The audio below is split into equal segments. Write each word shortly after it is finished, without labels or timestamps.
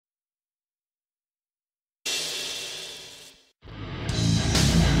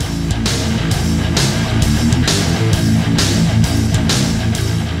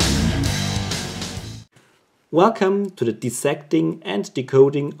Welcome to the dissecting and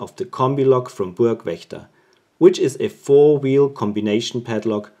decoding of the Combi-lock from Burg Wächter, which is a 4-wheel combination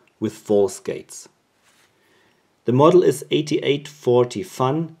padlock with false gates. The model is 8840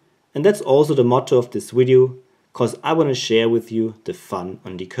 Fun, and that's also the motto of this video, cause I want to share with you the fun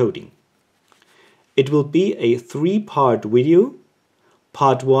on decoding. It will be a 3-part video.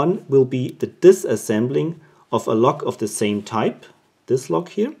 Part 1 will be the disassembling of a lock of the same type, this lock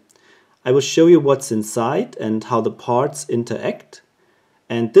here. I will show you what's inside and how the parts interact,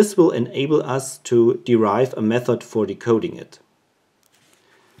 and this will enable us to derive a method for decoding it.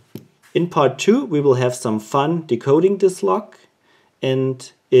 In part 2 we will have some fun decoding this lock,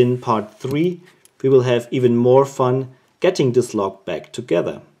 and in part 3 we will have even more fun getting this lock back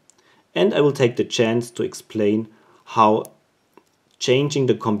together. And I will take the chance to explain how changing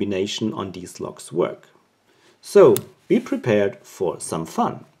the combination on these locks work. So be prepared for some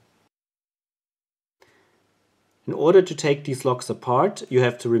fun. In order to take these locks apart, you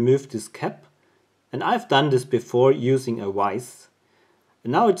have to remove this cap, and I've done this before using a vise.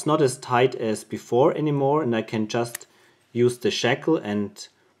 And now it's not as tight as before anymore, and I can just use the shackle and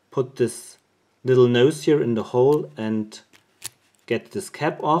put this little nose here in the hole and get this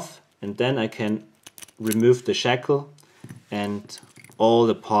cap off, and then I can remove the shackle and all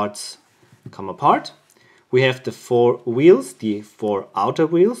the parts come apart. We have the 4 wheels, the 4 outer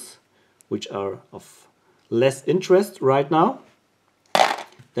wheels, which are of less interest right now.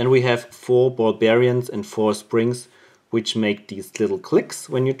 Then we have 4 ball bearings and 4 springs, which make these little clicks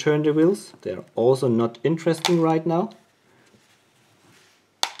when you turn the wheels. They're also not interesting right now.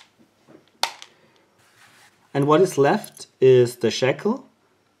 And what is left is the shackle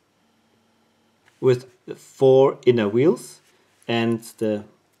with 4 inner wheels and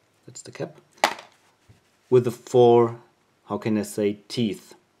that's the cap, with the 4, how can I say,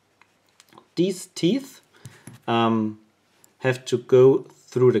 teeth. These teeth have to go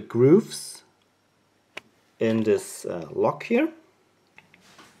through the grooves in this lock here.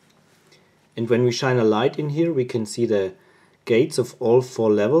 And when we shine a light in here, we can see the gates of all 4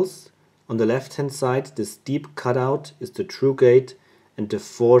 levels. On the left hand side, this deep cutout is the true gate, and the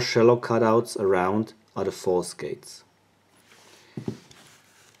 4 shallow cutouts around are the false gates.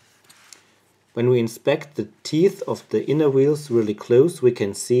 When we inspect the teeth of the inner wheels really close, we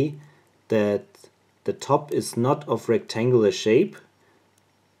can see that the top is not of rectangular shape.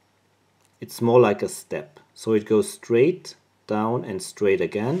 It's more like a step. So it goes straight down and straight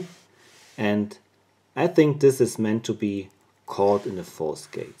again. And I think this is meant to be caught in the false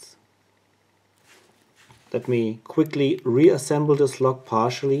gates. Let me quickly reassemble this lock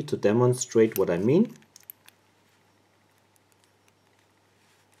partially to demonstrate what I mean.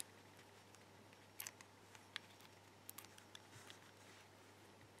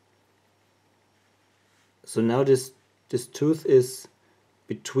 So now this tooth is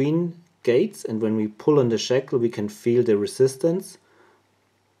between gates, and when we pull on the shackle we can feel the resistance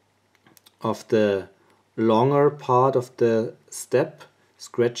of the longer part of the step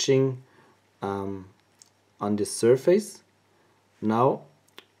scratching on this surface. Now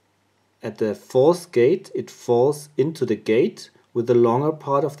at the false gate it falls into the gate with the longer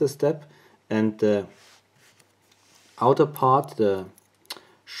part of the step, and the outer part, the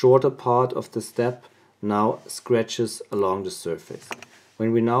shorter part of the step, now scratches along the surface.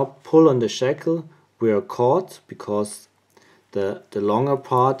 When we now pull on the shackle, we are caught because the longer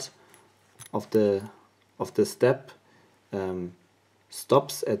part of the step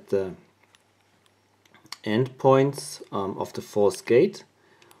stops at the end points of the false gate,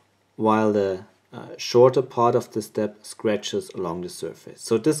 while the shorter part of the step scratches along the surface.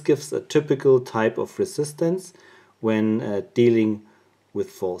 So this gives a typical type of resistance when dealing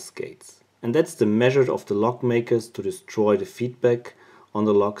with false gates. And that's the measure of the lock makers to destroy the feedback on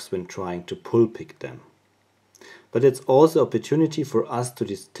the locks when trying to pull pick them. But it's also an opportunity for us to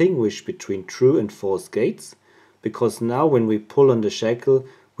distinguish between true and false gates, because now when we pull on the shackle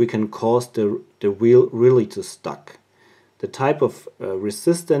we can cause the wheel really to stuck. The type of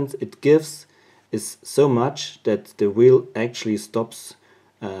resistance it gives is so much that the wheel actually stops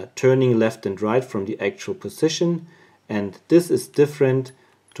turning left and right from the actual position, and this is different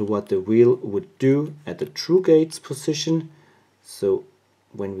to what the wheel would do at the true gates position. So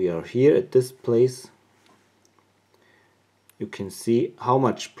when we are here at this place, you can see how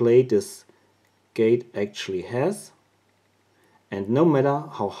much play this gate actually has, and no matter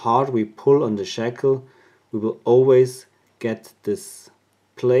how hard we pull on the shackle we will always get this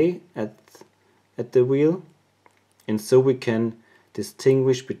play at the wheel, and so we can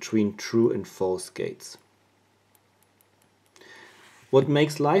distinguish between true and false gates. What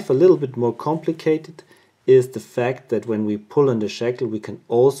makes life a little bit more complicated is the fact that when we pull on the shackle, we can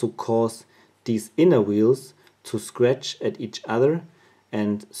also cause these inner wheels to scratch at each other,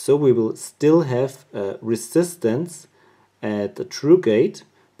 and so we will still have resistance at the true gate,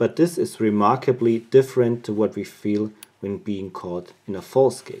 but this is remarkably different to what we feel when being caught in a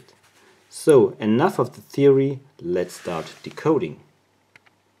false gate. So enough of the theory, let's start decoding.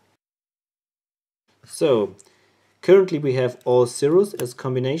 So currently we have all zeros as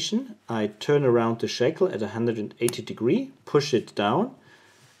combination. I turn around the shackle at 180 degrees, push it down,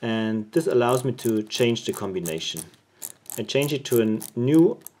 and this allows me to change the combination. I change it to a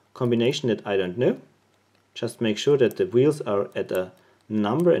new combination that I don't know. Just make sure that the wheels are at a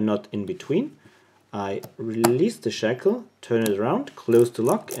number and not in between. I release the shackle, turn it around, close the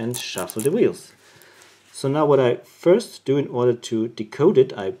lock and shuffle the wheels. So now what I first do in order to decode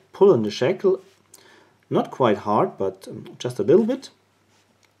it, I pull on the shackle, not quite hard, but just a little bit.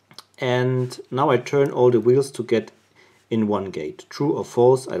 And now I turn all the wheels to get in one gate. True or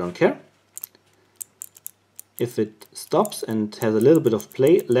false, I don't care. If it stops and has a little bit of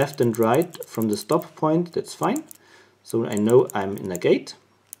play left and right from the stop point, that's fine. So I know I'm in a gate.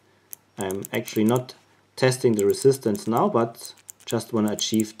 I'm actually not testing the resistance now, but just want to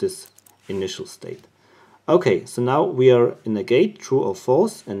achieve this initial state. Okay, so now we are in a gate, true or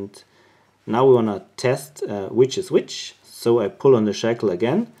false, and now we want to test which is which. So I pull on the shackle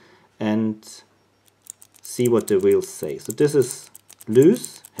again and see what the wheels say. So this is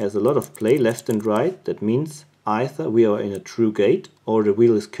loose, has a lot of play left and right. That means either we are in a true gate or the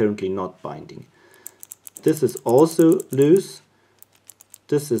wheel is currently not binding. This is also loose,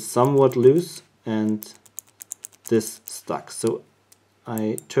 this is somewhat loose, and this stuck. So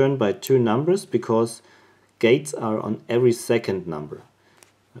I turn by two numbers because gates are on every second number.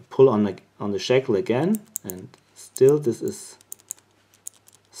 I pull on the shackle again and still this is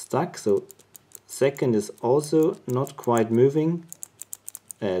stuck, so second is also not quite moving.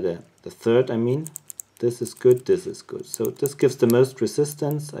 The third, I mean, this is good, this is good. So this gives the most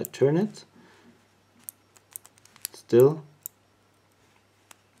resistance. I turn it, still.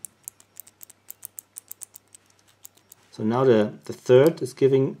 So now the third is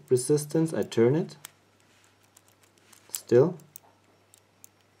giving resistance. I turn it, still.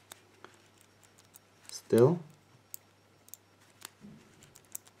 Still,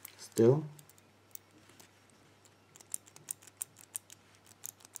 still,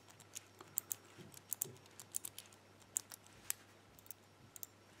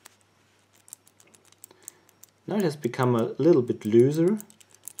 now it has become a little bit looser.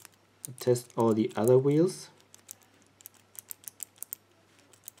 I'll test all the other wheels.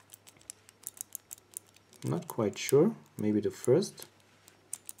 Not quite sure, maybe the first.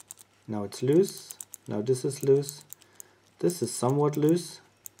 Now it's loose. Now this is loose, this is somewhat loose,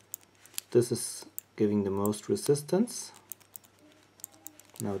 this is giving the most resistance.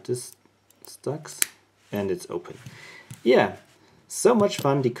 Now this stucks and it's open. Yeah, so much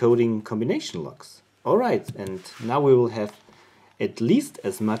fun decoding combination locks. Alright, and now we will have at least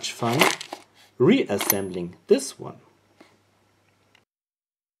as much fun reassembling this one.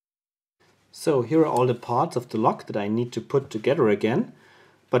 So here are all the parts of the lock that I need to put together again.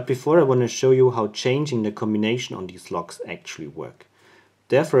 But before, I want to show you how changing the combination on these locks actually work.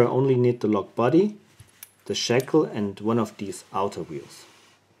 Therefore I only need the lock body, the shackle and one of these outer wheels.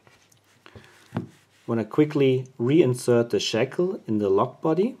 I want to quickly reinsert the shackle in the lock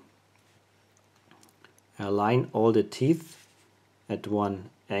body. Align all the teeth at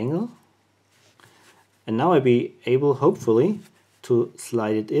one angle. And now I'll be able, hopefully, to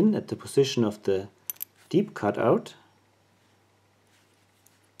slide it in at the position of the deep cutout.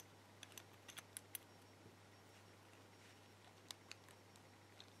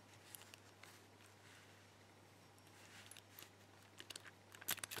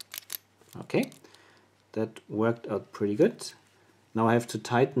 Okay, that worked out pretty good. Now I have to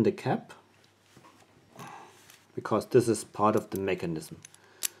tighten the cap because this is part of the mechanism.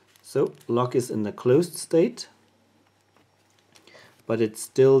 So lock is in the closed state, but it's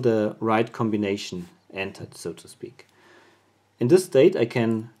still the right combination entered, so to speak. In this state I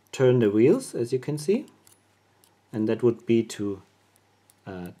can turn the wheels, as you can see, and that would be to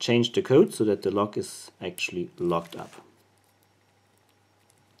change the code so that the lock is actually locked up.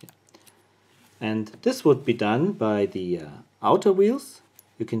 And this would be done by the outer wheels.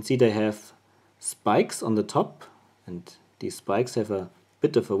 You can see they have spikes on the top, and these spikes have a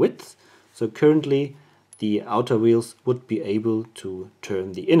bit of a width. So currently the outer wheels would be able to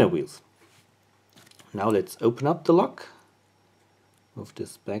turn the inner wheels. Now let's open up the lock. Move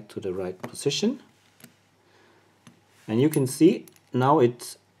this back to the right position. And you can see now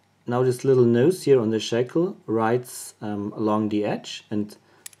it now this little nose here on the shackle rides along the edge and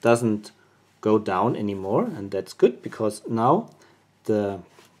doesn't go down anymore, and that's good because now the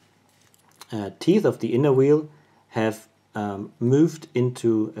teeth of the inner wheel have moved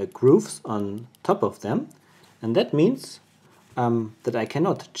into grooves on top of them, and that means that I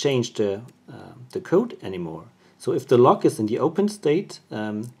cannot change the code anymore. So if the lock is in the open state,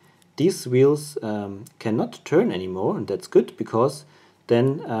 these wheels cannot turn anymore, and that's good because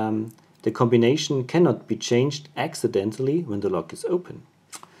then the combination cannot be changed accidentally when the lock is open.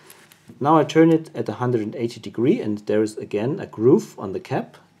 Now I turn it at 180 degrees and there is again a groove on the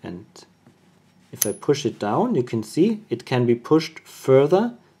cap, and if I push it down you can see it can be pushed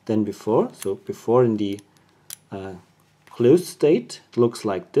further than before. So before in the closed state it looks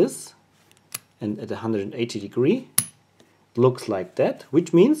like this, and at 180 degrees it looks like that,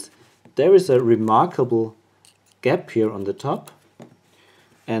 which means there is a remarkable gap here on the top,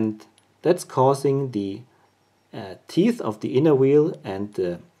 and that's causing the teeth of the inner wheel and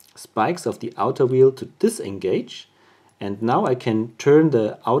the spikes of the outer wheel to disengage, and now I can turn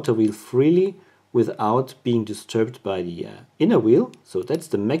the outer wheel freely without being disturbed by the inner wheel. So that's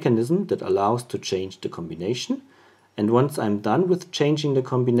the mechanism that allows to change the combination, and once I'm done with changing the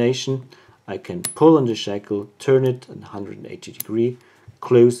combination I can pull on the shackle, turn it at 180 degrees,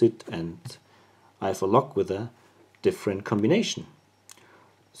 close it, and I have a lock with a different combination.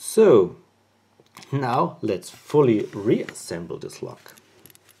 So now let's fully reassemble this lock.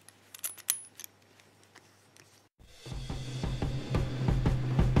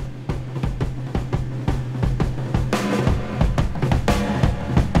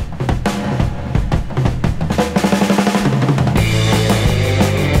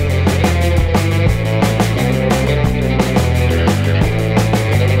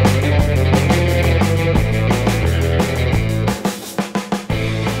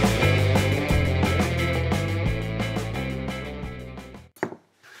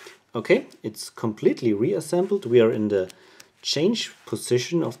 Okay, it's completely reassembled. We are in the change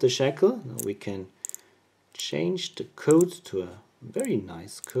position of the shackle. Now we can change the code to a very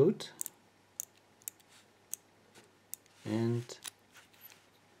nice code and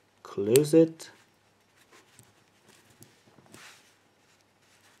close it.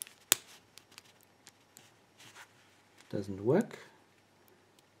 Doesn't work.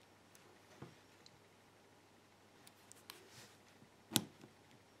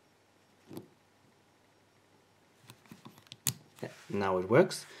 Now it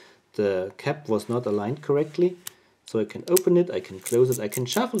works. The cap was not aligned correctly, so I can open it, I can close it, I can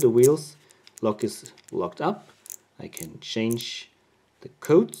shuffle the wheels, lock is locked up, I can change the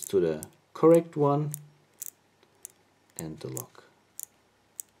codes to the correct one, and the lock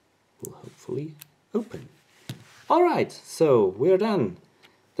will hopefully open. Alright, so we're done.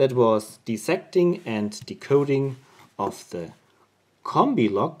 That was dissecting and decoding of the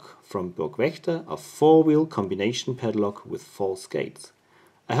Combi-lock from Burg Wächter, a 4-wheel combination padlock with false gates.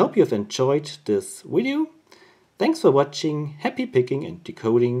 I hope you have enjoyed this video. Thanks for watching, happy picking and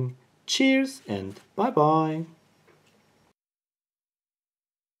decoding. Cheers and bye bye.